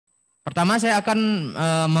Pertama saya akan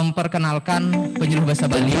memperkenalkan penyuluh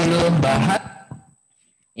bahasa Bali.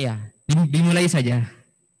 Ya, dimulai saja.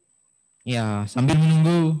 Ya, sambil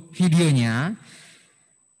menunggu videonya.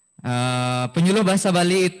 Penyuluh bahasa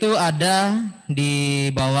Bali itu ada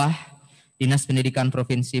di bawah Dinas Pendidikan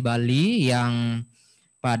Provinsi Bali yang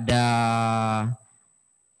pada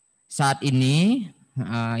saat ini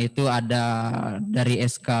itu ada dari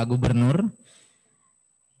SK Gubernur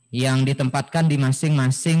yang ditempatkan di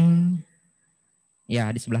masing-masing,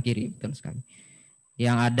 ya di sebelah kiri, betul sekali.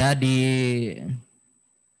 Yang ada di,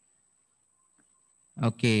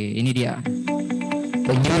 oke, ini dia.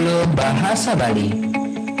 Penyuluh Bahasa Bali.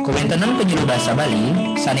 Kewentenan Penyuluh Bahasa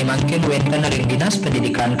Bali, sani mangkin wenten ring Dinas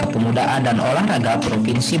Pendidikan Kepemudaan dan Olahraga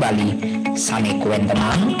Provinsi Bali. Sani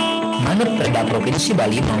kewentenan manut Perda Provinsi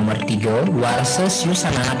Bali nomor 3 warsa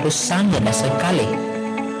siusanatus sanggeda sekali.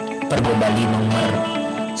 Perda Bali nomor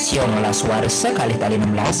 19 warsa kali tali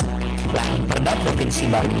 16 lan Perda Provinsi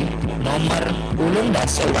Bali nomor 10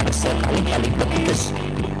 dasa warsa kali tali 17.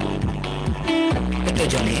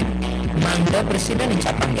 Ketujuhnya Mangga Presiden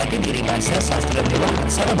ucapan jati diri bahasa sastra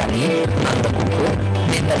bahasa Bali mangga buku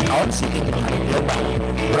mental kawan sipil pengaruh global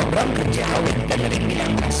program kerja wenten ring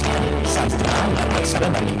bidang bahasa sastra dan aksara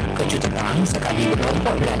Bali kejutan sekali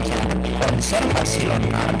kelompok belajar konservasi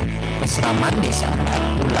lontar peseraman desa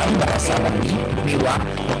ulang bahasa Bali miwah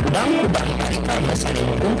udang-udang tarikan saling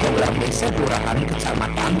hukum program desa kelurahan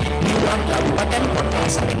kecamatan miwah kabupaten kota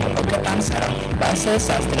saling mempeketan sarang bahasa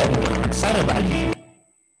sastra dan aksara Bali.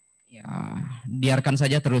 Biarkan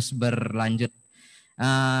saja terus berlanjut.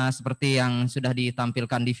 Seperti yang sudah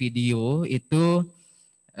ditampilkan di video itu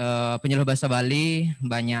penyuluh bahasa Bali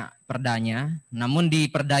banyak perdanya. Namun di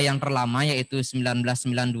perda yang terlama yaitu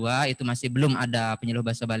 1992 itu masih belum ada penyuluh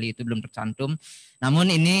bahasa Bali, itu belum tercantum. Namun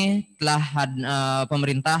ini telah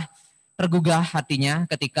pemerintah tergugah hatinya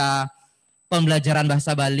ketika pembelajaran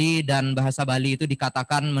bahasa Bali dan bahasa Bali itu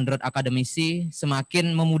dikatakan menurut akademisi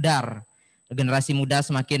semakin memudar. Generasi muda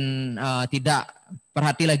semakin tidak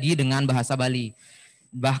perhati lagi dengan bahasa Bali.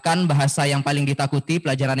 Bahkan bahasa yang paling ditakuti,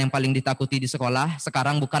 pelajaran yang paling ditakuti di sekolah,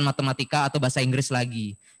 sekarang bukan matematika atau bahasa Inggris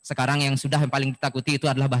lagi. Sekarang yang sudah yang paling ditakuti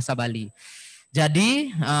itu adalah bahasa Bali.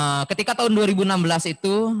 Jadi ketika tahun 2016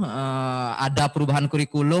 itu ada perubahan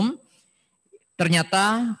kurikulum,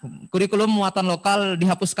 ternyata kurikulum muatan lokal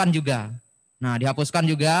dihapuskan juga. Nah, dihapuskan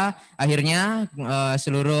juga, akhirnya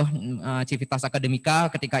seluruh civitas akademika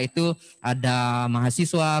ketika itu ada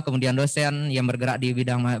mahasiswa, kemudian dosen yang bergerak di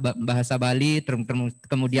bidang bahasa Bali,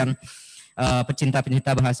 kemudian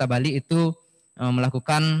pecinta-pecinta bahasa Bali itu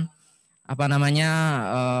melakukan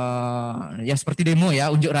ya seperti demo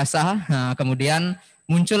ya, unjuk rasa. Nah, kemudian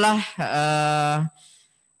muncullah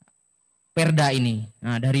perda ini.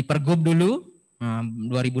 Nah, dari Pergub dulu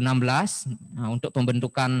 2016 untuk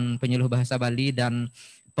pembentukan penyuluh bahasa Bali dan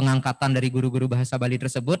pengangkatan dari guru-guru bahasa Bali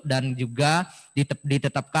tersebut dan juga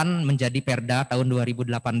ditetapkan menjadi perda tahun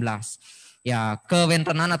 2018. Ya,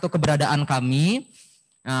 kewentenan atau keberadaan kami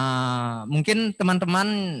mungkin teman-teman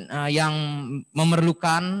yang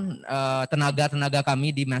memerlukan tenaga-tenaga kami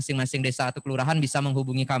di masing-masing desa atau kelurahan bisa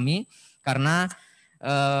menghubungi kami karena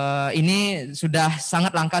ini sudah sangat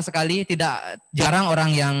langka sekali, tidak jarang orang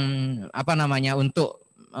yang untuk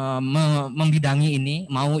membidangi ini,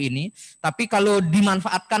 mau ini. Tapi kalau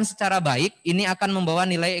dimanfaatkan secara baik, ini akan membawa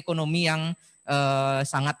nilai ekonomi yang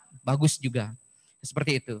sangat bagus juga.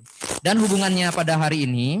 Seperti itu. Dan hubungannya pada hari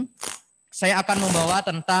ini, saya akan membawa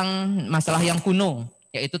tentang masalah yang kuno,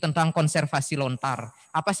 yaitu tentang konservasi lontar.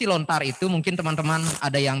 Apa sih lontar itu? Mungkin teman-teman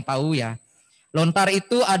ada yang tahu ya. Lontar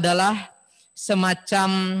itu adalah semacam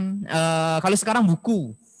kalau sekarang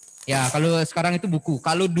buku ya, kalau sekarang itu buku.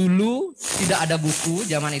 Kalau dulu tidak ada buku,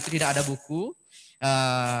 zaman itu tidak ada buku,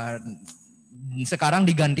 sekarang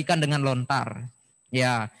digantikan dengan lontar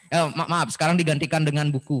ya. Maaf, sekarang digantikan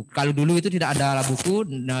dengan buku. Kalau dulu itu tidak ada buku,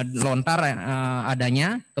 lontar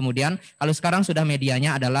adanya. Kemudian kalau sekarang sudah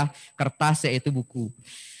medianya adalah kertas, yaitu buku.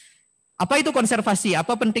 Apa itu konservasi?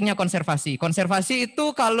 Apa pentingnya konservasi? Konservasi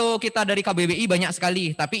itu kalau kita dari KBBI banyak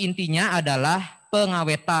sekali, tapi intinya adalah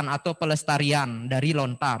pengawetan atau pelestarian dari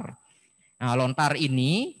lontar. Nah, lontar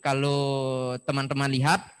ini kalau teman-teman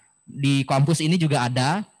lihat di kampus ini juga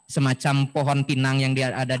ada semacam pohon pinang yang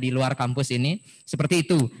ada di luar kampus ini. Seperti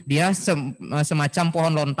itu, dia semacam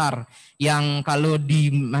pohon lontar yang kalau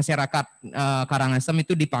di masyarakat Karangasem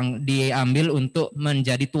itu diambil untuk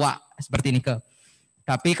menjadi tua seperti ini.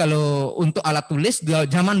 Tapi kalau untuk alat tulis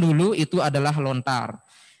zaman dulu itu adalah lontar.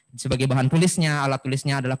 Sebagai bahan tulisnya, alat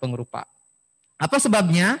tulisnya adalah pengerupa. Apa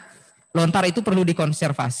sebabnya lontar itu perlu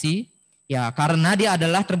dikonservasi? Ya, karena dia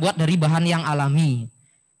adalah terbuat dari bahan yang alami.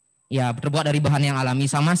 Ya, terbuat dari bahan yang alami,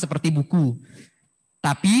 sama seperti buku.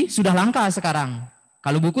 Tapi sudah langka sekarang.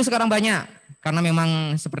 Kalau buku sekarang banyak, karena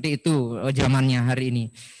memang seperti itu zamannya hari ini.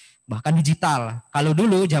 Bahkan digital. Kalau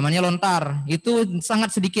dulu zamannya lontar, itu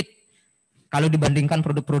sangat sedikit kalau dibandingkan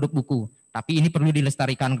produk-produk buku. Tapi ini perlu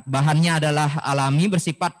dilestarikan. Bahannya adalah alami,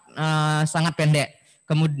 bersifat sangat pendek.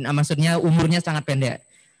 Kemudian maksudnya umurnya sangat pendek.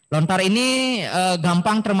 Lontar ini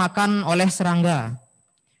gampang termakan oleh serangga.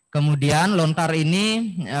 Kemudian lontar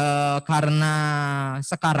ini karena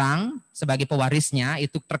sekarang sebagai pewarisnya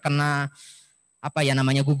itu terkena apa ya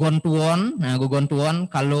namanya gugon-tuon. Nah,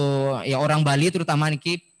 gugon-tuon kalau ya orang Bali terutama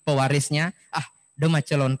niki pewarisnya,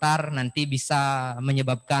 demace lontar nanti bisa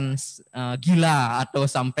menyebabkan gila atau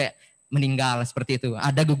sampai meninggal seperti itu.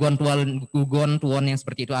 Ada gugon-tuon yang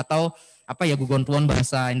seperti itu, atau apa ya gugon-tuon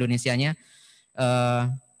bahasa Indonesianya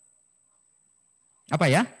apa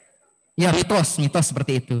ya? Ya, mitos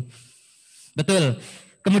seperti itu. Betul.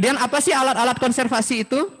 Kemudian apa sih alat-alat konservasi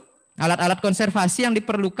itu? Alat-alat konservasi yang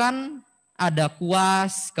diperlukan ada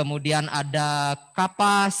kuas, kemudian ada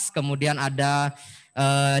kapas, kemudian ada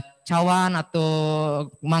cawan atau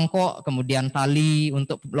mangkok, kemudian tali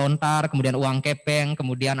untuk lontar, kemudian uang kepeng,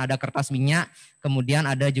 kemudian ada kertas minyak, kemudian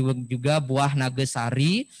ada juga buah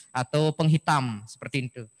nagasari atau penghitam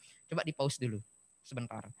seperti itu. Coba di pause dulu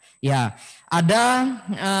sebentar. Ya, ada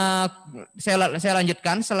saya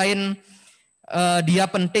lanjutkan. Selain dia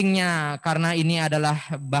pentingnya karena ini adalah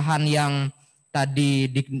bahan yang tadi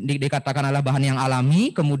dikatakan adalah bahan yang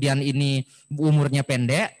alami, kemudian ini umurnya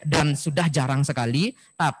pendek dan sudah jarang sekali,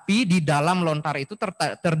 tapi di dalam lontar itu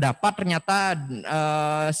terdapat ternyata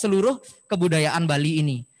seluruh kebudayaan Bali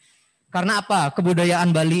ini. Karena apa?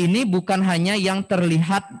 Kebudayaan Bali ini bukan hanya yang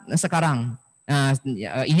terlihat sekarang. Nah,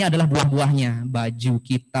 ini adalah buah-buahnya, baju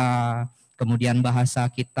kita, kemudian bahasa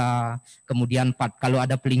kita, kemudian kalau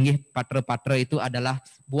ada pelinggih patre-patre itu adalah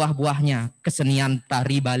buah-buahnya. Kesenian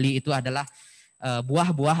tari Bali itu adalah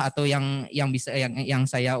buah-buah atau yang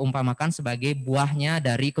saya umpamakan sebagai buahnya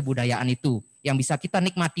dari kebudayaan itu yang bisa kita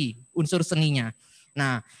nikmati unsur seninya.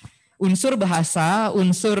 Nah, unsur bahasa,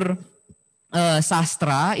 unsur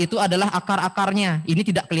sastra itu adalah akar-akarnya. Ini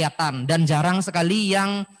tidak kelihatan dan jarang sekali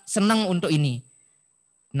yang senang untuk ini.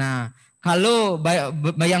 Nah, kalau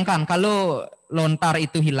bayangkan kalau lontar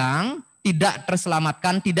itu hilang, tidak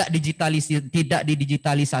terselamatkan, tidak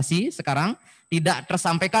didigitalisasi sekarang, tidak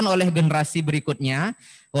tersampaikan oleh generasi berikutnya,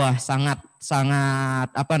 wah sangat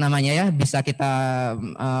apa namanya ya, bisa kita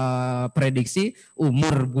prediksi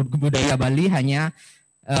umur budaya Bali hanya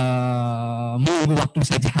menunggu waktu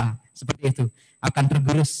saja, seperti itu, akan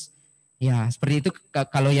tergerus. Ya, seperti itu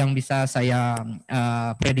kalau yang bisa saya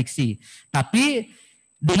prediksi. Tapi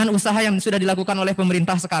dengan usaha yang sudah dilakukan oleh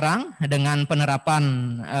pemerintah sekarang, dengan penerapan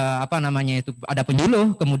apa namanya itu, ada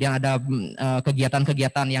penyuluh, kemudian ada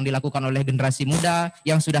kegiatan-kegiatan yang dilakukan oleh generasi muda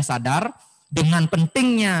yang sudah sadar dengan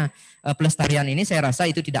pentingnya pelestarian ini, saya rasa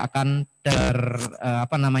itu tidak akan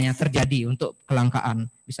terjadi untuk kelangkaan.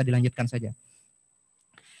 Bisa dilanjutkan saja.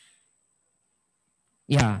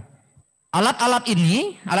 Ya. Alat-alat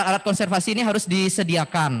ini, alat-alat konservasi ini harus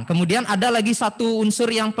disediakan. Kemudian ada lagi satu unsur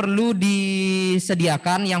yang perlu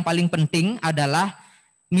disediakan yang paling penting adalah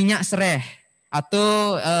minyak sereh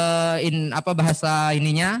atau bahasa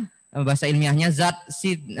ilmiahnya zat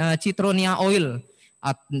citronia oil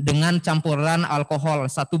dengan campuran alkohol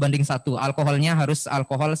 1:1. Alkoholnya harus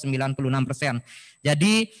alkohol 96%.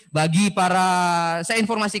 Jadi saya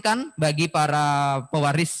informasikan bagi para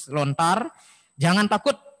pewaris lontar, jangan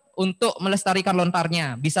takut untuk melestarikan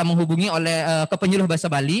lontarnya, bisa menghubungi ke Penyuluh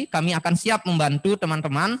Bahasa Bali. Kami akan siap membantu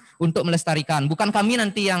teman-teman untuk melestarikan. Bukan kami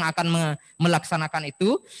nanti yang akan melaksanakan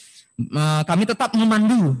itu, kami tetap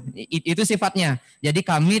memandu. Itu sifatnya. Jadi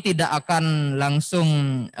kami tidak akan langsung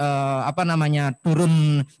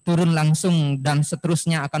turun langsung dan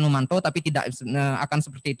seterusnya akan memantau, tapi tidak akan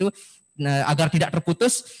seperti itu agar tidak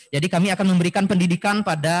terputus. Jadi kami akan memberikan pendidikan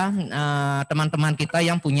pada teman-teman kita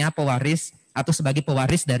yang punya pewaris atau sebagai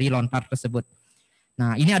pewaris dari lontar tersebut.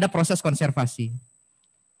 Nah, ini ada proses konservasi.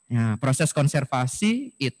 Nah, proses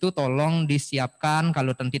konservasi itu tolong disiapkan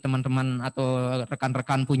kalau nanti teman-teman atau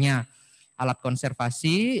rekan-rekan punya alat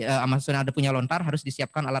konservasi, maksudnya ada punya lontar, harus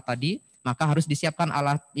disiapkan alat tadi, maka harus disiapkan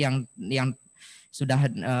alat yang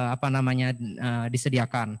sudah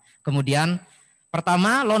disediakan. Kemudian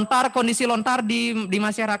pertama, kondisi lontar di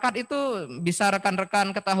masyarakat itu bisa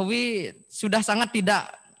rekan-rekan ketahui sudah sangat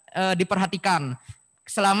tidak diperhatikan.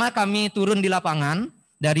 Selama kami turun di lapangan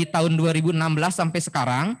dari tahun 2016 sampai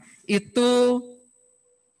sekarang itu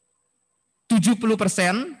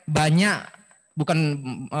 70% banyak bukan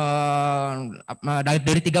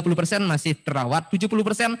dari 30% masih terawat,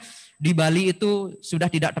 70% di Bali itu sudah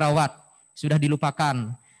tidak terawat, sudah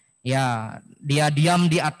dilupakan. Ya, dia diam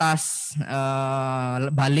di atas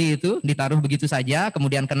Bali itu, ditaruh begitu saja,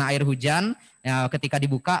 kemudian kena air hujan, ya, ketika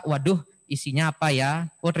dibuka, waduh, isinya apa ya?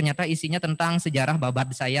 Oh, ternyata isinya tentang sejarah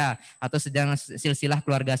babat saya atau sejarah silsilah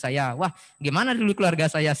keluarga saya. Wah, gimana dulu keluarga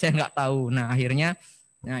saya nggak tahu. Nah, akhirnya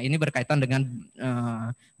ini berkaitan dengan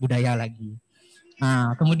budaya lagi.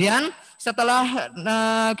 Nah, kemudian setelah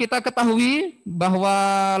kita ketahui bahwa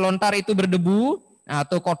lontar itu berdebu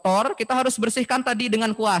atau kotor, kita harus bersihkan tadi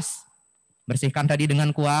dengan kuas. Bersihkan tadi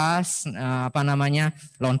dengan kuas,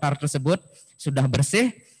 lontar tersebut sudah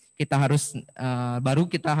bersih, kita harus baru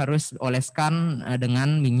kita harus oleskan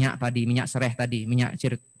dengan minyak tadi, minyak sereh tadi, minyak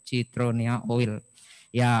citronia oil.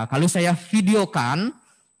 Ya, kalau saya videokan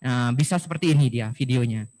bisa seperti ini dia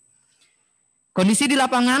videonya. Kondisi di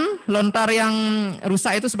lapangan lontar yang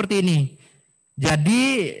rusak itu seperti ini.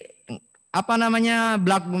 Jadi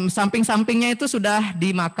samping-sampingnya itu sudah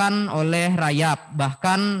dimakan oleh rayap,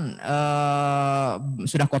 bahkan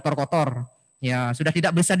sudah kotor-kotor. Ya, sudah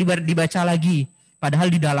tidak bisa dibaca lagi. Padahal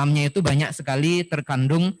di dalamnya itu banyak sekali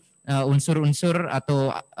terkandung unsur-unsur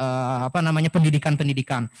atau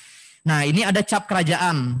pendidikan-pendidikan. Nah, ini ada cap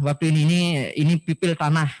kerajaan. Waktu ini pipil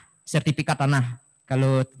tanah, sertifikat tanah.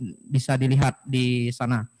 Kalau bisa dilihat di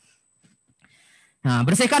sana. Nah,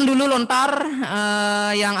 bersihkan dulu lontar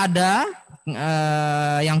yang ada,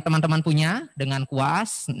 yang teman-teman punya dengan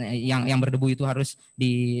kuas, yang berdebu itu harus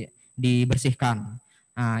dibersihkan.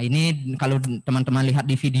 Nah, ini kalau teman-teman lihat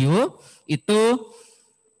di video itu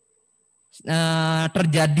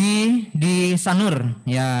terjadi di Sanur.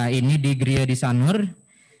 Ya, ini di Gria di Sanur,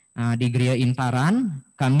 di Gria Intaran.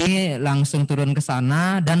 Kami langsung turun ke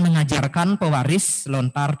sana dan mengajarkan pewaris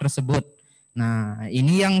lontar tersebut. Nah,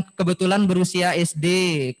 ini yang kebetulan berusia SD,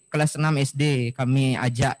 kelas 6 SD, kami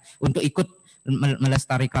ajak untuk ikut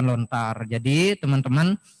melestarikan lontar. Jadi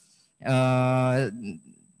teman-teman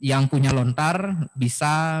yang punya lontar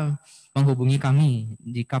bisa menghubungi kami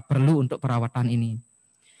jika perlu untuk perawatan ini.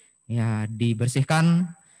 Ya, dibersihkan.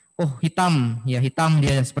 Oh, hitam, ya hitam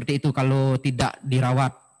dia seperti itu kalau tidak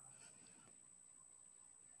dirawat.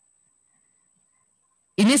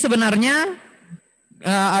 Ini sebenarnya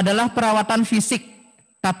adalah perawatan fisik,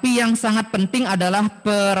 tapi yang sangat penting adalah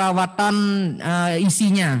perawatan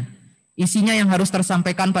isinya. Isinya yang harus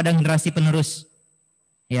tersampaikan pada generasi penerus.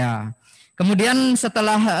 Ya. Kemudian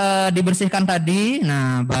setelah dibersihkan tadi,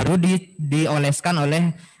 nah baru dioleskan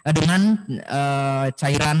dengan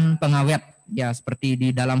cairan pengawet. Ya, seperti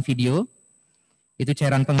di dalam video. Itu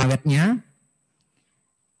cairan pengawetnya.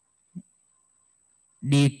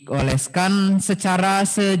 Dioleskan secara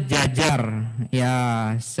sejajar,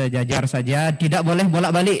 ya sejajar saja, tidak boleh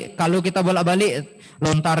bolak-balik. Kalau kita bolak-balik,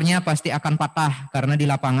 lontarnya pasti akan patah karena di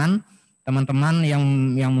lapangan teman-teman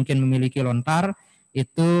yang mungkin memiliki lontar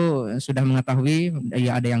itu sudah mengetahui,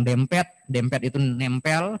 ya ada yang dempet itu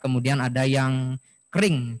nempel, kemudian ada yang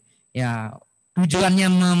kering. Ya, tujuannya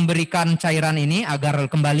memberikan cairan ini agar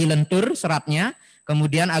kembali lentur seratnya.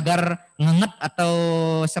 Kemudian agar ngenget atau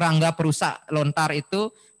serangga perusak lontar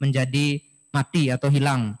itu menjadi mati atau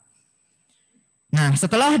hilang. Nah,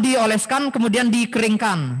 setelah dioleskan kemudian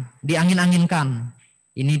dikeringkan, diangin-anginkan.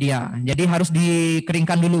 Ini dia. Jadi harus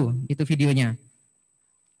dikeringkan dulu, itu videonya.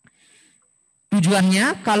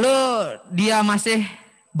 Tujuannya kalau dia masih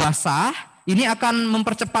basah, ini akan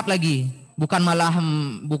mempercepat lagi. Bukan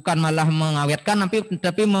malah mengawetkan,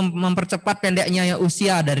 tapi mempercepat pendeknya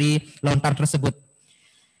usia dari lontar tersebut.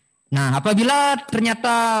 Nah, apabila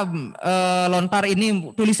ternyata lontar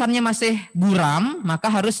ini tulisannya masih buram, maka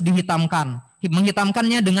harus dihitamkan.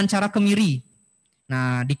 Menghitamkannya dengan cara kemiri.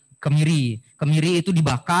 Nah, kemiri itu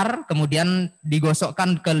dibakar, kemudian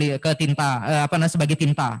digosokkan ke tinta, sebagai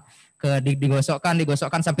tinta.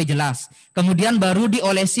 Digosokkan sampai jelas. Kemudian baru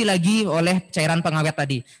diolesi lagi oleh cairan pengawet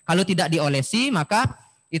tadi. Kalau tidak diolesi, maka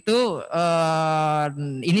itu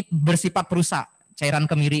ini bersifat perusak, cairan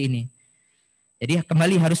kemiri ini. Jadi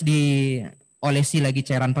kembali harus diolesi lagi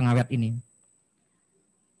cairan pengawet ini.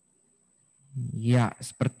 Ya,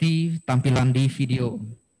 seperti tampilan di video.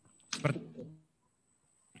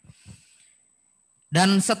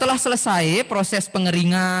 Dan setelah selesai proses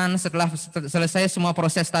pengeringan, setelah selesai semua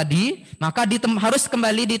proses tadi, maka harus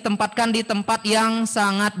kembali ditempatkan di tempat yang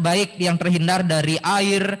sangat baik, yang terhindar dari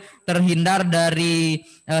air, terhindar dari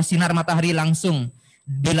sinar matahari langsung.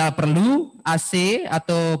 Bila perlu AC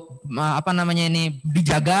atau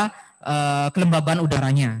dijaga kelembaban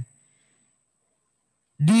udaranya.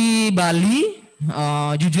 Di Bali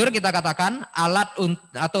jujur kita katakan alat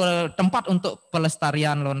atau tempat untuk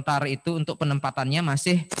pelestarian lontar itu untuk penempatannya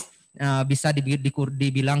masih bisa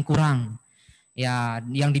dibilang kurang. Ya,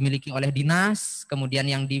 yang dimiliki oleh dinas, kemudian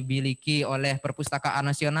yang dimiliki oleh Perpustakaan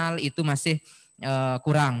Nasional itu masih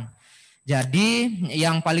kurang. Jadi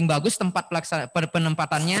yang paling bagus tempat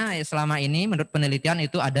penempatannya selama ini menurut penelitian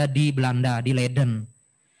itu ada di Belanda, di Leiden.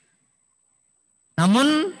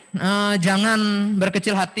 Namun jangan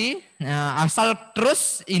berkecil hati, asal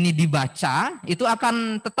terus ini dibaca itu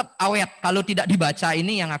akan tetap awet. Kalau tidak dibaca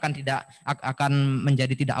ini yang akan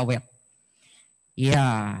menjadi tidak awet.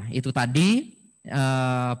 Ya, itu tadi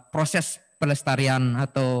proses pelestarian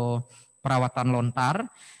atau perawatan lontar.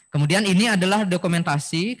 Kemudian ini adalah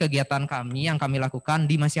dokumentasi kegiatan kami yang kami lakukan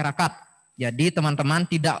di masyarakat. Jadi teman-teman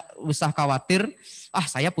tidak usah khawatir,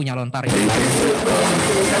 saya punya lontar ini.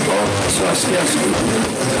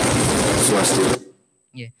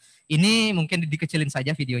 Ini mungkin dikecilin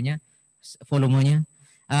saja videonya, volumenya.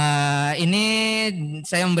 Ini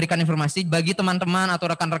saya memberikan informasi bagi teman-teman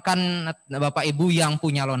atau rekan-rekan Bapak Ibu yang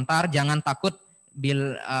punya lontar, jangan takut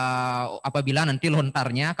apabila nanti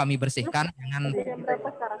lontarnya kami bersihkan, jangan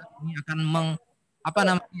ini akan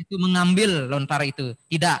mengambil lontar itu.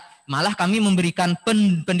 Tidak, malah kami memberikan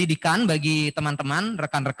pendidikan bagi teman-teman,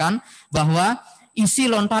 rekan-rekan bahwa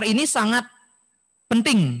isi lontar ini sangat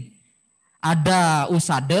penting. Ada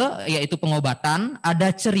usade, yaitu pengobatan,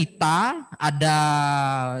 ada cerita, ada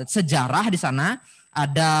sejarah di sana,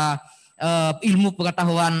 ada ilmu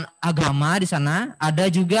pengetahuan agama di sana, ada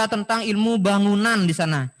juga tentang ilmu bangunan di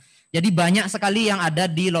sana. Jadi banyak sekali yang ada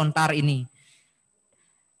di lontar ini.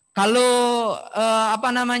 Kalau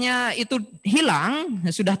itu hilang,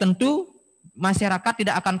 sudah tentu masyarakat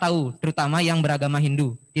tidak akan tahu, terutama yang beragama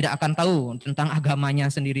Hindu, tidak akan tahu tentang agamanya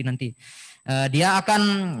sendiri nanti. Dia akan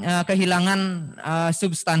kehilangan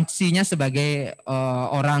substansinya sebagai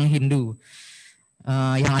orang Hindu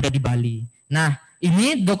yang ada di Bali. Nah,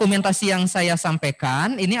 ini dokumentasi yang saya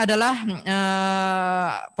sampaikan, ini adalah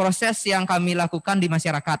proses yang kami lakukan di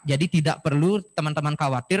masyarakat. Jadi tidak perlu teman-teman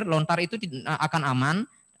khawatir, lontar itu akan aman.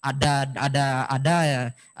 Ada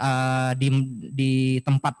di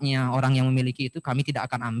tempatnya orang yang memiliki itu kami tidak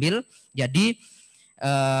akan ambil. Jadi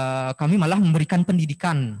kami malah memberikan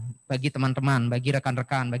pendidikan bagi teman-teman, bagi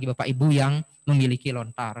rekan-rekan, bagi Bapak Ibu yang memiliki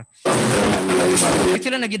lontar.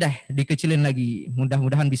 Dikecilin lagi.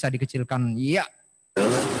 Mudah-mudahan bisa dikecilkan. Iya.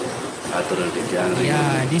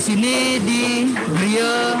 Ya, di sini di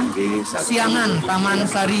Gria Siangan, Taman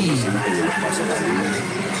Sari.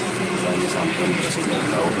 Sampun presiden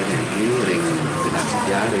tahu ring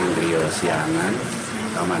Rio Siangan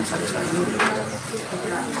Taman Sari Sanur.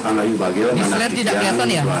 Anggayu bagil di slide tidak kelihatan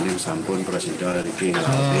ya? Sampun presiden Riki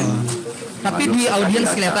tapi di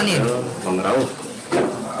audiens kelihatan ya? Pengrauh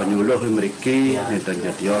penyuluh mriki nenten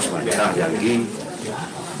jadios mantah jagi.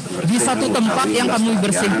 Di satu tempat yang kami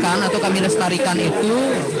bersihkan atau kami lestarikan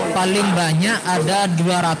itu paling banyak ada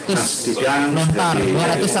 200 lontar,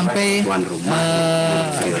 200 sampai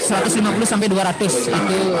 150 sampai 200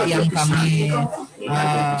 itu yang kami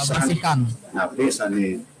bersihkan.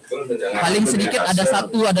 Paling sedikit ada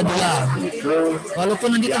 1, ada 2.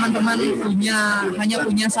 Walaupun nanti teman-teman hanya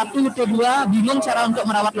punya 1 atau 2, bingung cara untuk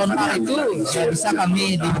merawat lontar itu, bisa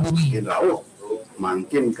kami dihubungi.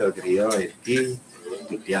 Makin ke Grio itu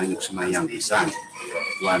yang semayang pisan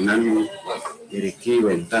wanan iriki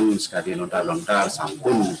wenten sekali lontar-lontar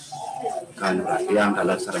sampun kan yang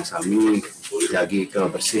dalam sarang sami jagi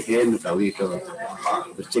kebersihin utawi ke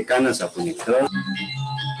bercikan sapunika.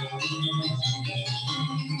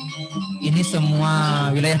 Ini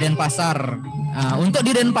semua wilayah Denpasar. Untuk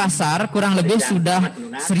di Denpasar kurang lebih sudah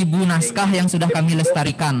 1000 naskah yang sudah kami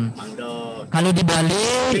lestarikan. Kalau di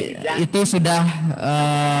Bali itu sudah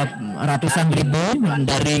ratusan ribu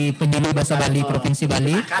dari Penyuluh Bahasa Bali Provinsi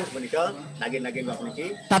Bali.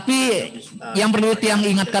 Tapi yang perlu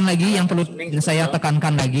ingatkan lagi, yang perlu saya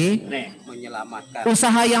tekankan lagi,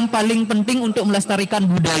 usaha yang paling penting untuk melestarikan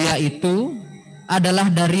budaya itu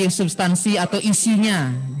adalah dari substansi atau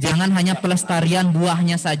isinya. Jangan hanya pelestarian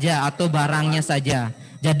buahnya saja atau barangnya saja.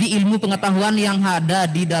 Jadi ilmu pengetahuan yang ada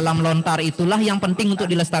di dalam lontar itulah yang penting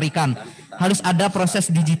untuk dilestarikan. Harus ada proses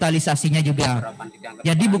digitalisasinya juga.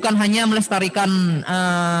 Jadi bukan hanya melestarikan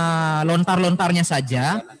lontar-lontarnya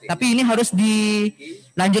saja, tapi ini harus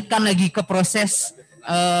dilanjutkan lagi ke proses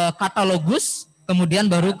katalogus, kemudian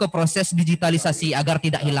baru ke proses digitalisasi agar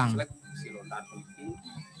tidak hilang.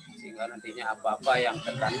 Sehingga nantinya apa-apa yang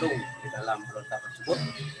terkandung di dalam lontar tersebut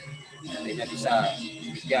nantinya bisa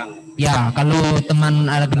ya, kalau teman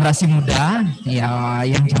generasi muda ya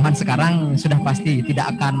yang zaman sekarang sudah pasti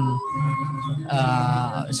tidak akan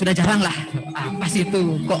sudah jarang lah, apa sih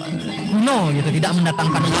itu, kok kuno gitu, tidak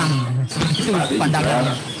mendatangkan uang, itu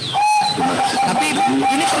pandangannya. Tapi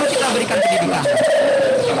ini perlu kita berikan pendidikan.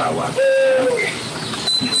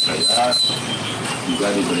 Saya juga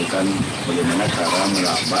diberikan bagaimana cara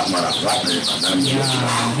merabak daripada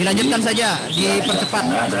dilanjutkan saja, dipercepat.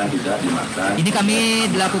 dan tidak dimakan. Ini kami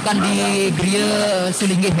dilakukan di Gereja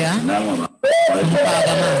Sulinggih ya, Pemuka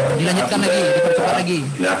Agama. Dilanjutkan lagi, dipercepat lagi.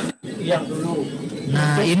 Yang dulu.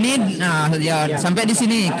 Nah ini, ya sampai di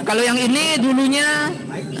sini. Kalau yang ini dulunya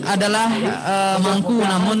adalah mangku,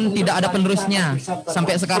 namun tidak ada penerusnya.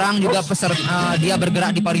 Sampai sekarang juga dia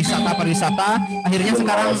bergerak di pariwisata. Akhirnya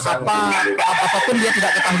sekarang apapun dia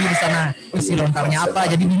tidak ketahui di sana. Isi lontarnya apa?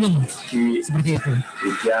 Jadi bingung. Seperti itu.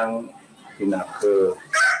 Yang pindah ke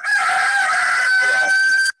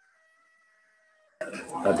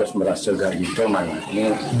atas merasa gak gitu mana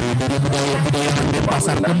ini budaya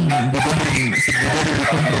pasar pun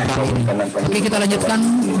oke, kita lanjutkan,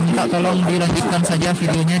 minta tolong dilanjutkan saja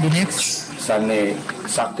videonya di next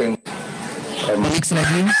saking next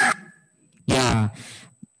lagi ya,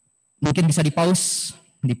 mungkin bisa di pause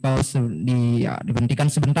dihentikan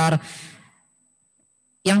sebentar.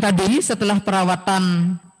 Yang tadi setelah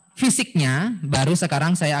perawatan fisiknya, baru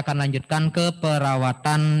sekarang saya akan lanjutkan ke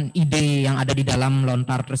perawatan ide yang ada di dalam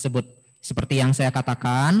lontar tersebut. Seperti yang saya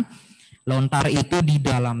katakan, lontar itu di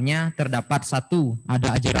dalamnya terdapat satu,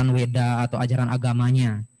 ada ajaran Weda atau ajaran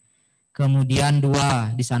agamanya. Kemudian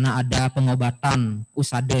dua, di sana ada pengobatan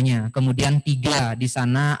usadanya. Kemudian tiga, di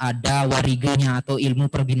sana ada wariganya atau ilmu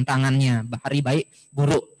perbintangannya, hari baik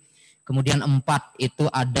buruk. Kemudian empat, itu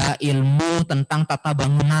ada ilmu tentang tata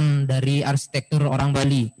bangunan dari arsitektur orang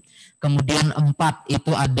Bali. Kemudian empat, itu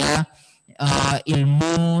ada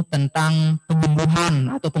ilmu tentang penyembuhan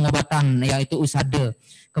atau pengobatan, yaitu usada.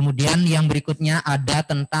 Kemudian yang berikutnya ada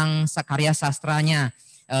tentang karya sastranya,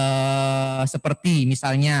 seperti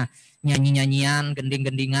misalnya nyanyi-nyanyian,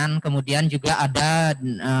 gending-gendingan. Kemudian juga ada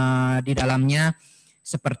di dalamnya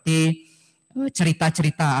seperti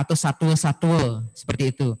cerita-cerita atau satwa-satwa,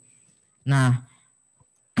 seperti itu. Nah,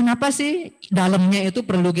 kenapa sih dalamnya itu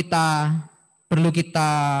perlu kita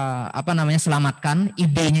selamatkan,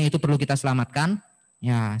 idenya itu perlu kita selamatkan?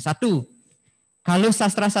 Ya, satu, kalau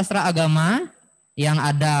sastra-sastra agama yang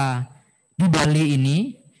ada di Bali ini,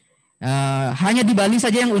 hanya di Bali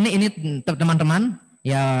saja yang unik ini teman-teman.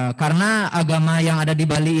 Ya, karena agama yang ada di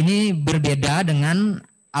Bali ini berbeda dengan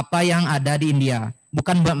apa yang ada di India.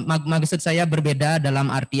 Bukan maksud saya berbeda dalam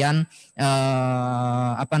artian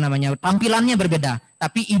tampilannya berbeda,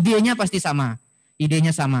 tapi idenya pasti sama.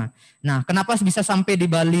 Idenya sama. Nah, kenapa bisa sampai di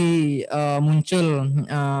Bali muncul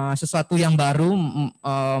sesuatu yang baru,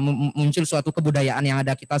 muncul suatu kebudayaan yang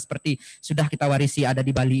ada kita seperti sudah kita warisi ada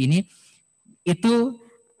di Bali ini, itu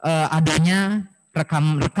adanya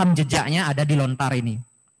rekam jejaknya ada di lontar ini.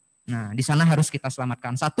 Nah, di sana harus kita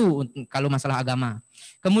selamatkan. Satu, kalau masalah agama.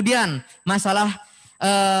 Kemudian masalah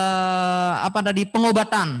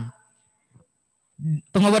pengobatan.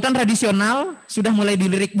 Pengobatan tradisional sudah mulai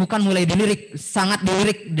dilirik, bukan mulai dilirik, sangat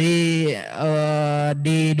dilirik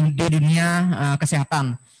di dunia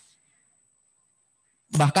kesehatan.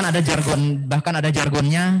 Bahkan ada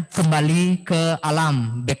jargonnya kembali ke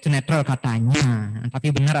alam, back to nature katanya.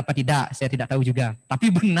 Tapi benar apa tidak, saya tidak tahu juga.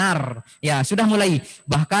 Tapi benar, ya sudah mulai.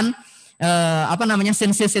 Bahkan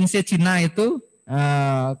sense Cina itu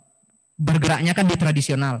bergeraknya kan di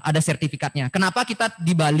tradisional, ada sertifikatnya. Kenapa kita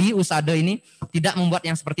di Bali usada ini tidak membuat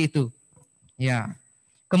yang seperti itu? Ya.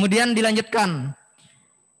 Kemudian dilanjutkan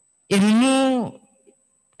ilmu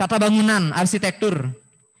tata bangunan, arsitektur,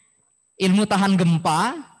 ilmu tahan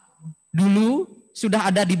gempa dulu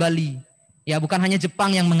sudah ada di Bali. Ya, bukan hanya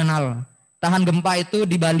Jepang yang mengenal. Tahan gempa itu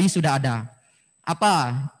di Bali sudah ada.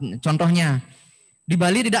 Apa contohnya? Di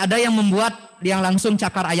Bali tidak ada yang membuat yang langsung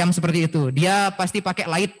cakar ayam seperti itu. Dia pasti pakai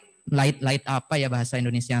light apa ya bahasa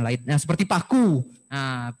Indonesia light. Nah, seperti paku.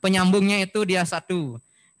 Nah, penyambungnya itu dia satu.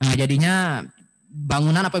 Nah, jadinya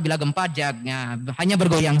bangunan apabila gempa hanya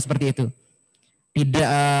bergoyang seperti itu. Tidak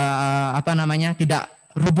tidak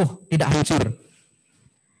rubuh, tidak hancur.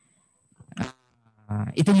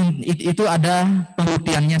 Itu ada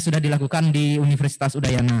pembuktiannya sudah dilakukan di Universitas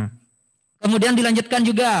Urdhahana. Kemudian dilanjutkan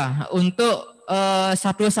juga untuk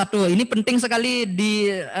satu-satu. Ini penting sekali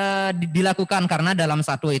dilakukan karena dalam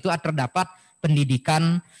satu itu terdapat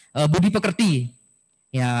pendidikan budi pekerti.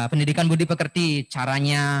 Ya, pendidikan budi pekerti,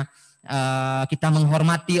 caranya kita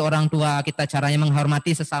menghormati orang tua, kita caranya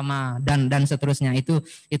menghormati sesama dan seterusnya. Itu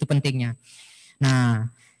pentingnya. Nah,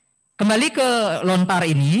 kembali ke lontar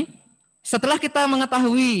ini, setelah kita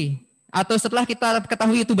mengetahui atau setelah kita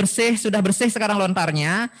ketahui itu bersih, sudah bersih sekarang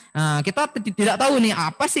lontarnya, kita tidak tahu nih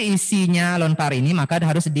apa sih isinya lontar ini, maka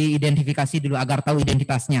harus diidentifikasi dulu agar tahu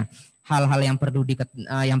identitasnya. Hal-hal yang perlu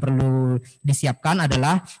disiapkan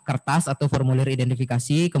adalah kertas atau formulir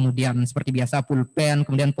identifikasi, kemudian seperti biasa pulpen,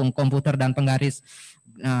 kemudian komputer dan penggaris.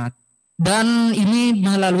 Dan ini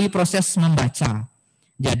melalui proses membaca.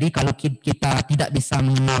 Jadi kalau kita tidak bisa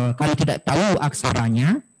mengenal, kalau tidak tahu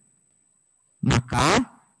aksaranya, maka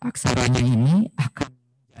aksaranya ini akan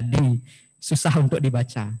jadi susah untuk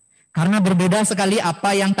dibaca. Karena berbeda sekali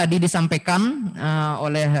apa yang tadi disampaikan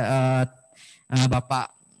oleh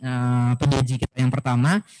Bapak penyaji kita yang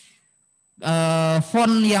pertama.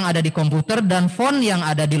 Font yang ada di komputer dan font yang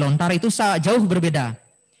ada di lontar itu jauh berbeda.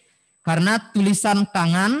 Karena tulisan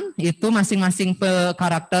tangan itu masing-masing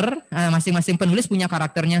karakter, masing-masing penulis punya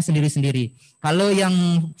karakternya sendiri-sendiri. Kalau yang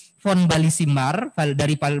font Bali Simbar,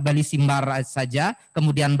 dari Bali Simbar saja,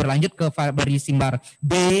 kemudian berlanjut ke Bali Simbar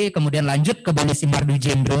B, kemudian lanjut ke Bali Simbar Du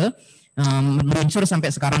Genre, meluncur sampai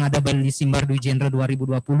sekarang ada Bali Simbar Du Genre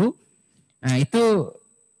 2020. Nah, itu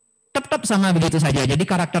tetap sama begitu saja, jadi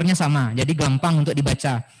karakternya sama, jadi gampang untuk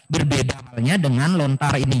dibaca. Berbeda halnya dengan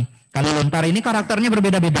lontar ini. Kalau lontar ini karakternya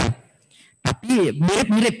berbeda-beda. Tapi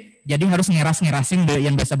mirip-mirip, jadi harus ngeras-ngerasin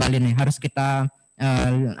yang bahasa Bali nih. Harus kita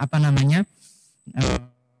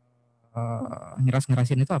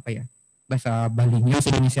ngeras-ngerasin itu apa ya? Bahasa Balinya,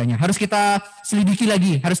 Indonesianya. Harus kita selidiki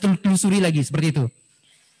lagi, harus telusuri lagi seperti itu.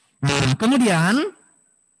 Nah, kemudian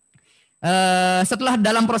setelah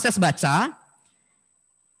dalam proses baca,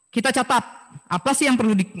 kita catat apa sih yang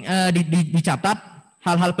perlu dicatat,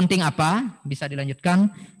 hal-hal penting apa, bisa dilanjutkan.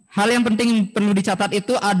 Hal yang penting perlu dicatat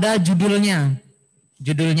itu ada judulnya.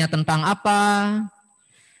 Judulnya tentang apa,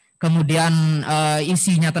 kemudian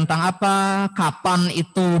isinya tentang apa, kapan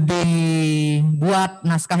itu dibuat,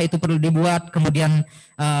 naskah itu perlu dibuat, kemudian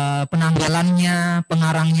penanggalannya,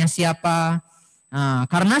 pengarangnya siapa.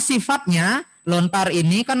 Karena sifatnya lontar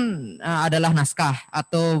ini kan adalah naskah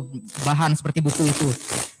atau bahan seperti buku itu.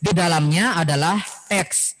 Di dalamnya adalah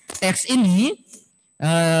teks. Teks ini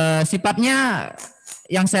sifatnya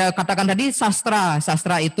yang saya katakan tadi sastra.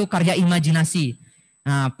 Sastra itu karya imajinasi.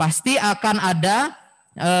 Nah, pasti akan ada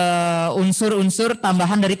unsur-unsur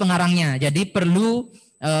tambahan dari pengarangnya. Jadi perlu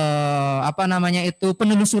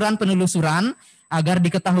penelusuran agar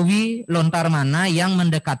diketahui lontar mana yang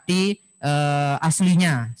mendekati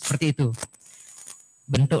aslinya, seperti itu.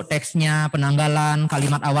 Bentuk teksnya, penanggalan,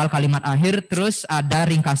 kalimat awal, kalimat akhir, terus ada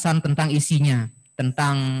ringkasan tentang isinya,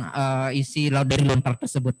 tentang isi dari lontar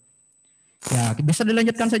tersebut. Ya, bisa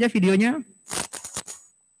dilanjutkan saja videonya.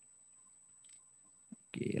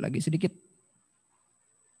 Oke, lagi sedikit.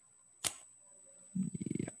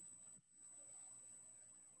 Iya.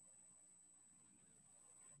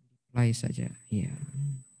 Play saja. Iya.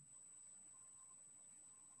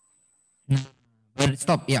 Nah,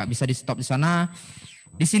 stop ya, bisa di stop di sana.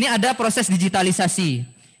 Di sini ada proses digitalisasi.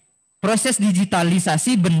 Proses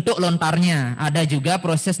digitalisasi bentuk lontarnya, ada juga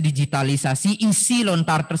proses digitalisasi isi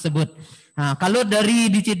lontar tersebut. Nah, kalau dari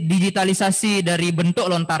digitalisasi dari bentuk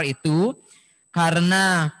lontar itu,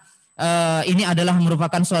 karena ini adalah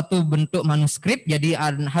merupakan suatu bentuk manuskrip, jadi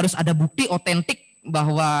harus ada bukti otentik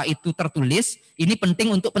bahwa itu tertulis. Ini penting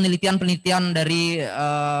untuk penelitian-penelitian dari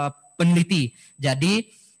peneliti. Jadi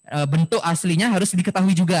bentuk aslinya harus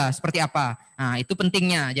diketahui juga seperti apa. Nah, itu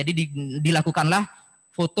pentingnya. Jadi dilakukanlah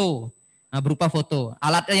foto, berupa foto.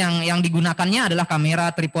 Alat yang digunakannya adalah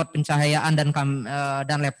kamera, tripod, pencahayaan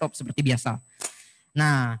dan laptop seperti biasa.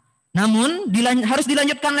 Nah, namun harus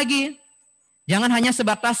dilanjutkan lagi. Jangan hanya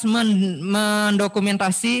sebatas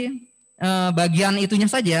mendokumentasi bagian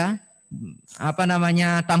itunya saja,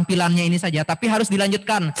 tampilannya ini saja, tapi harus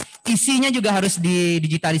dilanjutkan. Isinya juga harus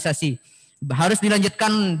didigitalisasi. Harus dilanjutkan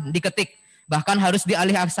diketik, bahkan harus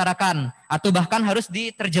dialih aksarakan, atau bahkan harus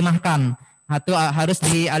diterjemahkan, atau harus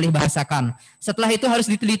dialih bahasakan. Setelah itu harus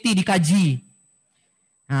diteliti, dikaji.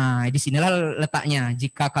 Nah, disinilah letaknya.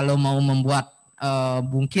 Jika kalau mau membuat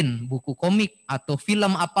mungkin buku komik atau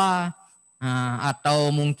film apa, atau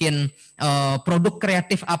mungkin produk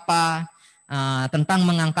kreatif apa tentang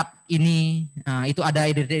mengangkat ini, itu ada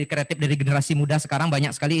ide kreatif dari generasi muda sekarang, banyak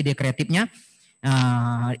sekali ide kreatifnya.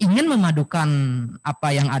 Ingin memadukan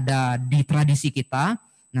apa yang ada di tradisi kita.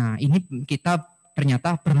 Nah, ini kita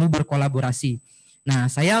ternyata perlu berkolaborasi. Nah,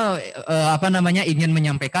 saya ingin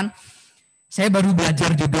menyampaikan, saya baru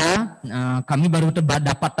belajar juga. Kami baru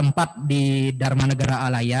dapat tempat di Dharma Negara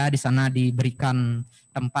Alaya. Di sana diberikan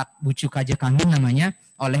tempat Bucu Kaja Kami namanya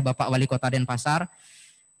oleh Bapak Wali Kota Denpasar.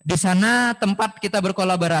 Di sana tempat kita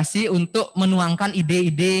berkolaborasi untuk menuangkan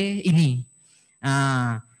ide-ide ini.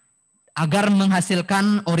 agar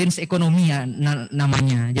menghasilkan orange ekonomi ya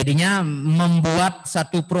namanya. Jadinya membuat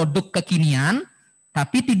satu produk kekinian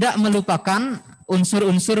tapi tidak melupakan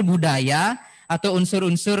unsur-unsur budaya atau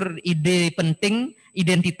unsur-unsur ide penting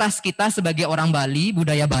identitas kita sebagai orang Bali,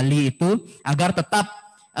 budaya Bali itu agar tetap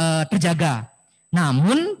terjaga.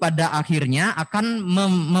 Namun pada akhirnya akan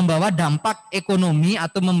membawa dampak ekonomi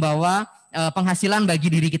atau membawa penghasilan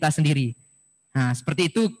bagi diri kita sendiri. Nah,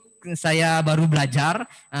 seperti itu saya baru belajar.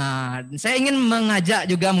 Saya ingin mengajak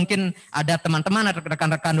juga mungkin ada teman-teman atau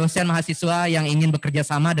rekan-rekan dosen mahasiswa yang ingin bekerja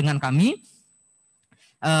sama dengan kami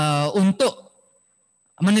untuk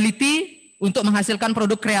meneliti, untuk menghasilkan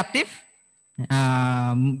produk kreatif.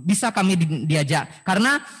 Bisa kami diajak.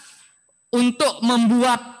 Karena untuk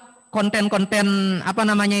membuat konten-konten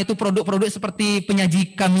itu produk-produk seperti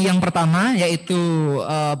penyaji kami yang pertama, yaitu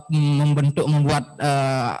membuat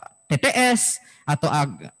TTS atau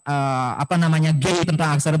game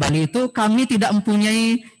tentang aksara Bali, itu kami tidak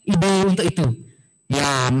mempunyai ide untuk itu.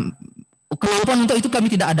 Ya, kemampuan untuk itu kami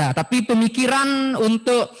tidak ada, tapi pemikiran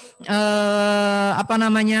untuk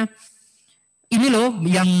ini loh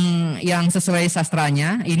yang sesuai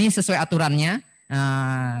sastranya, ini sesuai aturannya,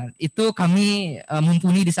 itu kami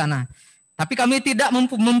mumpuni di sana. Tapi kami tidak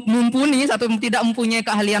mumpuni atau tidak mempunyai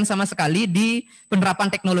keahlian sama sekali di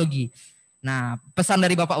penerapan teknologi. Nah, pesan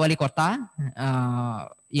dari Bapak Wali Kota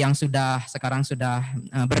yang sekarang sudah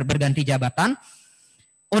berganti jabatan,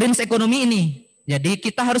 orange ekonomi ini. Jadi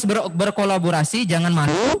kita harus berkolaborasi, jangan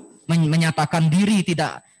malu menyatakan diri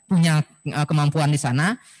tidak punya kemampuan di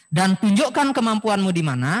sana dan tunjukkan kemampuanmu di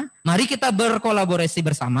mana. Mari kita berkolaborasi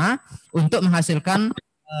bersama untuk menghasilkan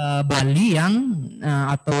Bali yang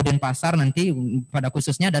atau Denpasar nanti pada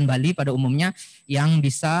khususnya dan Bali pada umumnya yang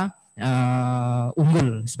bisa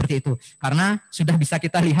unggul seperti itu. Karena sudah bisa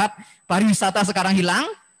kita lihat pariwisata sekarang hilang,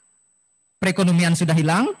 perekonomian sudah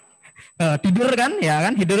hilang, tidur kan,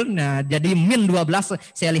 tidur. Nah, jadi -12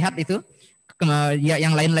 saya lihat itu.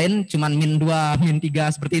 Yang lain-lain cuman -2,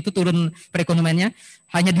 -3 seperti itu turun perekonomiannya.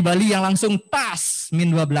 Hanya di Bali yang langsung tas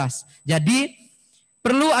 -12. Jadi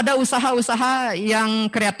perlu ada usaha-usaha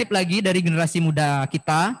yang kreatif lagi dari generasi muda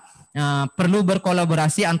kita. Perlu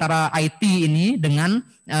berkolaborasi antara IT ini dengan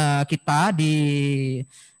kita di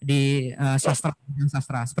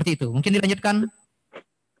sastra seperti itu. Mungkin dilanjutkan,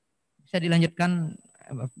 bisa dilanjutkan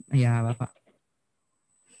ya Bapak.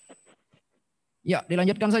 Ya,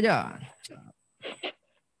 dilanjutkan saja.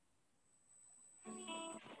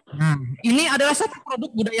 Nah, ini adalah satu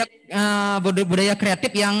produk budaya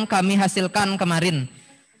kreatif yang kami hasilkan kemarin.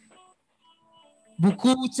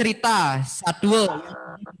 Buku cerita Satwa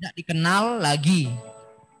yang tidak dikenal lagi.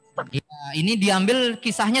 Ya, ini diambil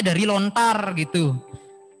kisahnya dari Lontar gitu.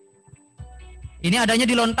 Ini adanya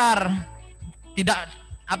di Lontar. Tidak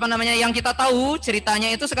yang kita tahu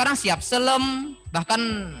ceritanya itu sekarang siap selem, bahkan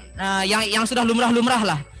yang sudah lumrah-lumrah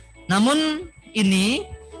lah. Namun ini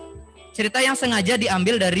cerita yang sengaja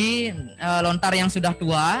diambil dari Lontar yang sudah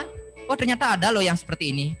tua. Oh, ternyata ada loh yang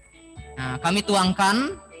seperti ini. Nah, kami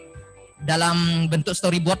tuangkan dalam bentuk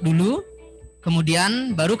storyboard dulu,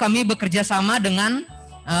 kemudian baru kami bekerja sama dengan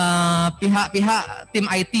pihak-pihak tim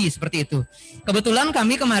IT seperti itu. Kebetulan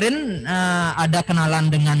kami kemarin ada kenalan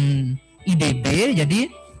dengan IDB, jadi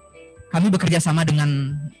kami bekerja sama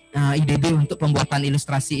dengan IDB untuk pembuatan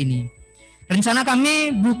ilustrasi ini. Rencana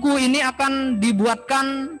kami buku ini akan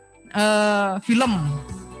dibuatkan film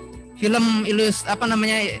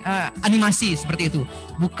animasi seperti itu.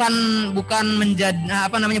 Bukan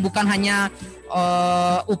bukan hanya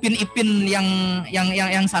Upin Ipin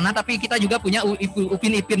yang sana, tapi kita juga punya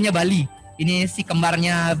Upin Ipinnya Bali. Ini si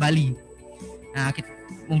kembarnya Bali. Nah,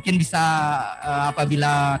 mungkin bisa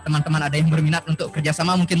apabila teman-teman ada yang berminat untuk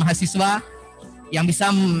kerjasama, mungkin mahasiswa yang bisa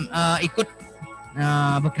ikut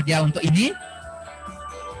bekerja untuk ini.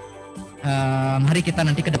 Mari kita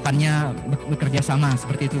nanti ke depannya bekerja sama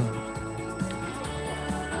seperti itu.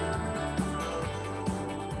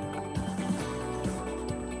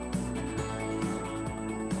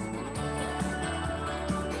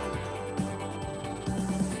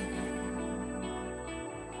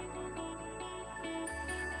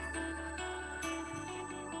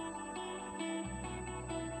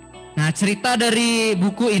 Nah, cerita dari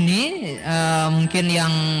buku ini mungkin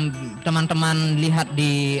yang teman-teman lihat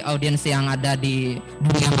di audiens yang ada di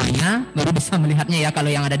dunia maya baru bisa melihatnya ya. Kalau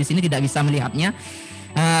yang ada di sini tidak bisa melihatnya.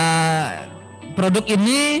 Produk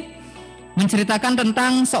ini menceritakan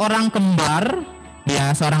tentang seorang kembar,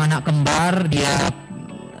 ya, seorang anak kembar. Dia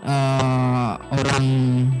orang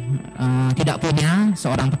tidak punya,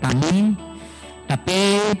 seorang petani,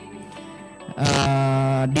 tapi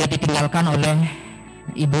dia ditinggalkan oleh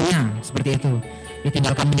ibunya seperti itu.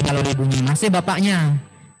 ditinggalkan meninggal oleh ibunya. Masih bapaknya.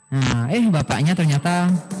 Nah, bapaknya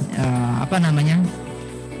ternyata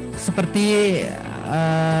seperti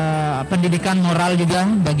pendidikan moral juga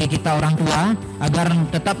bagi kita orang tua agar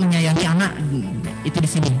tetap menyayangi anak itu di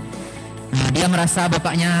sini. Nah, dia merasa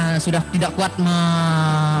bapaknya sudah tidak kuat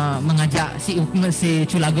mengajak si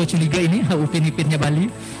culago-culiga ini, upin-ipinnya Bali.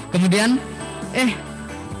 Kemudian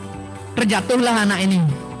terjatuhlah anak ini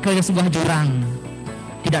ke sebuah jurang.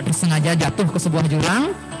 Tidak tersengaja jatuh ke sebuah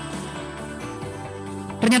jurang.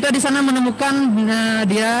 Ternyata di sana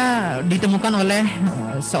dia ditemukan oleh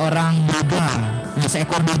seorang naga,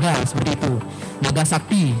 seekor naga seperti itu, naga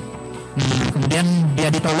sakti. Kemudian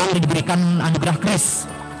dia ditolong, diberikan anugerah kris.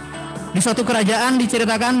 Di suatu kerajaan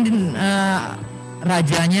diceritakan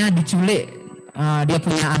rajanya diculik, dia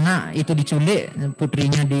punya anak itu diculik,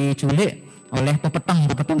 putrinya diculik oleh pepetang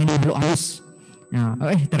ini makhluk halus. Nah,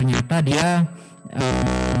 ternyata dia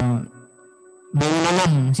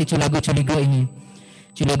menolong si culago-culigo ini.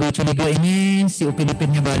 Culago-culigo ini si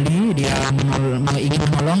upin-ipinnya Bali, dia ingin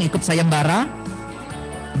menolong, ikut sayembara,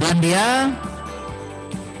 dan dia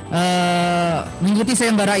mengikuti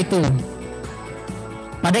sayembara itu.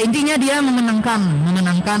 Pada intinya dia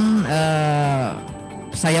memenangkan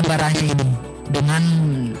sayembaranya ini dengan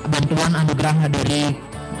bantuan anugerah dari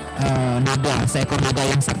naga, seekor naga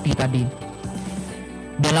yang sakti tadi.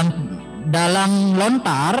 Dalam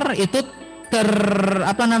Lontar itu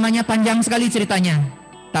panjang sekali ceritanya.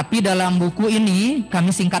 Tapi dalam buku ini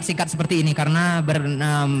kami singkat-singkat seperti ini karena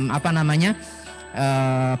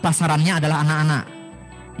pasarannya adalah anak-anak.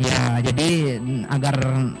 Ya, jadi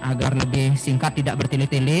agar lebih singkat, tidak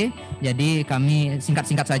bertele-tele, jadi kami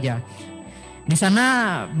singkat-singkat saja. Di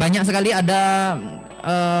sana banyak sekali ada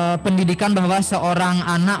pendidikan bahwa seorang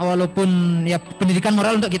anak, walaupun pendidikan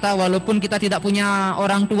moral untuk kita, walaupun kita tidak punya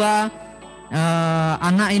orang tua,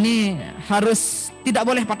 anak ini harus tidak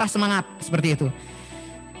boleh patah semangat seperti itu.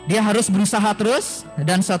 Dia harus berusaha terus,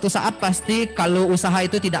 dan suatu saat pasti kalau usaha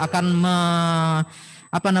itu tidak akan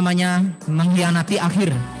mengkhianati akhir.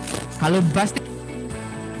 Kalau pasti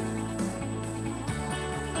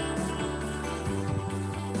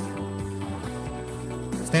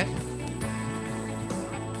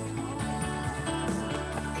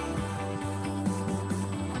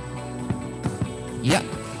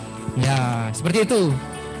ya seperti itu.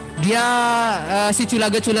 Dia si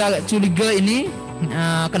culaga ini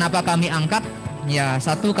kenapa kami angkat? Ya,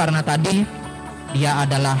 satu karena tadi dia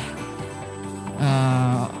adalah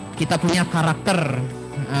kita punya karakter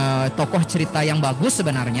tokoh cerita yang bagus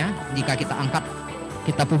sebenarnya. Jika kita angkat,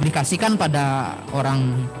 kita publikasikan pada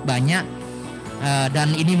orang banyak,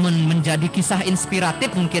 dan ini menjadi kisah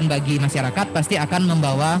inspiratif mungkin bagi masyarakat, pasti akan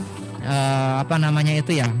membawa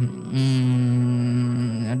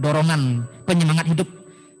dorongan penyemangat hidup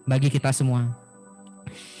bagi kita semua.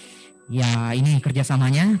 Ya, ini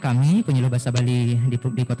kerjasamanya kami Penyuluh Bahasa Bali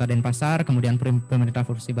di Kota Denpasar, kemudian pemerintah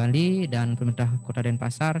Provinsi Bali dan pemerintah Kota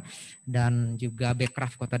Denpasar, dan juga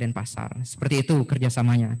Bekraf Kota Denpasar. Seperti itu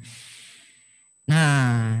kerjasamanya.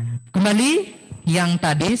 Nah, kembali yang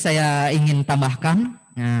tadi saya ingin tambahkan.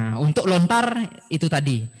 Nah, untuk Lontar itu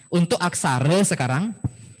tadi. Untuk aksara sekarang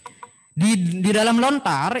di dalam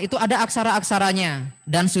Lontar itu ada aksara-aksaranya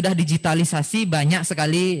dan sudah digitalisasi banyak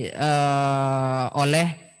sekali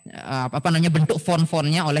oleh bentuk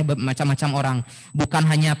font-fontnya oleh macam-macam orang. Bukan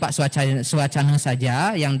hanya Pak Swacana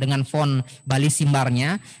saja yang dengan font Bali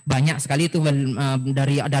Simbarnya, banyak sekali itu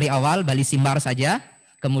dari awal Bali Simbar saja,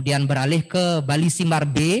 kemudian beralih ke Bali Simbar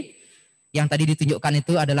B, yang tadi ditunjukkan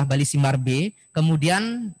itu adalah Bali Simbar B.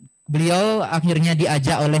 Kemudian beliau akhirnya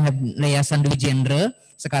diajak oleh Yayasan Dwi Genre,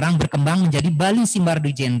 sekarang berkembang menjadi Bali Simbar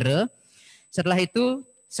Dwi Genre. Setelah itu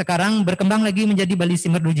sekarang berkembang lagi menjadi Bali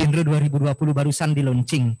Simbar Dwi Genre 2020, barusan di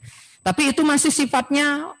launching. Tapi itu masih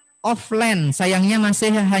sifatnya offline, sayangnya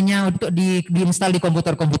masih hanya untuk diinstal di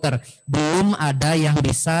komputer-komputer. Belum ada yang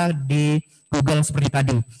bisa di Google seperti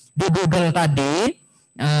tadi. Di Google tadi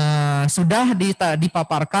sudah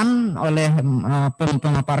dipaparkan oleh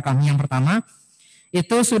pemapar kami yang pertama,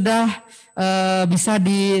 itu sudah bisa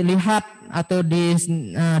dilihat atau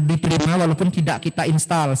diterima walaupun tidak kita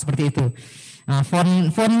install seperti itu.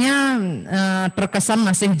 Fontnya terkesan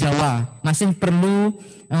masih Jawa, masih perlu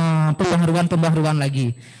pembaharuan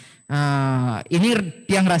lagi. Ini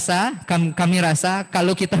yang kami rasa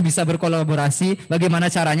kalau kita bisa berkolaborasi, bagaimana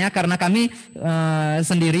caranya? Karena kami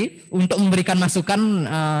sendiri untuk memberikan masukan,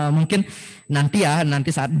 mungkin nanti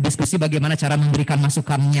saat diskusi bagaimana cara memberikan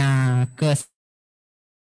masukannya ke.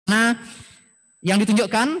 Nah, yang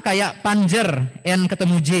ditunjukkan kayak panjer N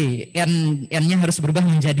ketemu J, N-nya harus berubah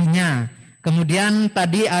menjadi nya. Kemudian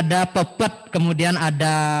tadi ada pepet, kemudian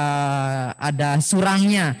ada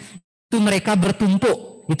surangnya. Itu mereka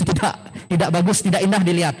bertumpuk. Itu tidak bagus, tidak indah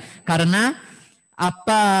dilihat. Karena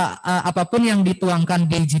apapun yang dituangkan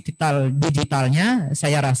digitalnya,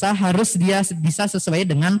 saya rasa harus dia bisa sesuai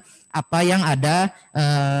dengan apa yang ada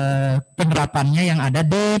penerapannya yang ada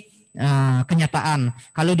di kenyataan.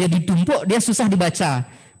 Kalau dia ditumpuk, dia susah dibaca.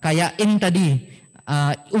 Kayak in tadi.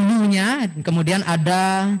 Ulunya, kemudian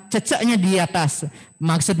ada ceceknya di atas,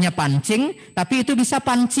 maksudnya pancing, tapi itu bisa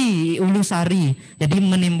panci, ulu sari, jadi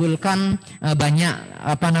menimbulkan banyak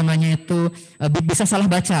bisa salah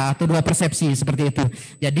baca atau dua persepsi seperti itu.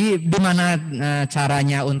 Jadi di mana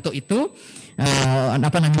caranya untuk itu,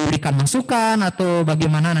 memberikan masukan atau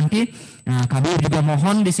bagaimana nanti, kami juga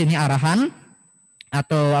mohon di sini arahan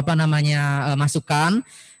atau masukan.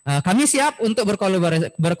 Kami siap untuk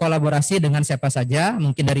berkolaborasi dengan siapa saja.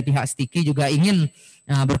 Mungkin dari pihak STIKI juga ingin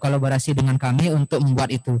berkolaborasi dengan kami untuk membuat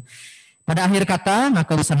itu. Pada akhir kata,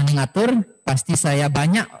 maka bisa mengatur. Pasti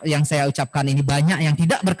banyak yang saya ucapkan ini banyak yang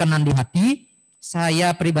tidak berkenan di hati. Saya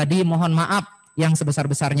pribadi mohon maaf yang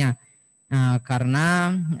sebesar-besarnya. Karena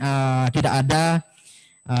tidak ada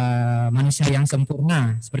manusia yang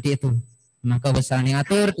sempurna seperti itu. Maka besar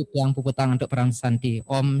mengatur, yang puputang untuk perang santi.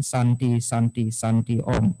 Om santi santi santi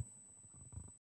om.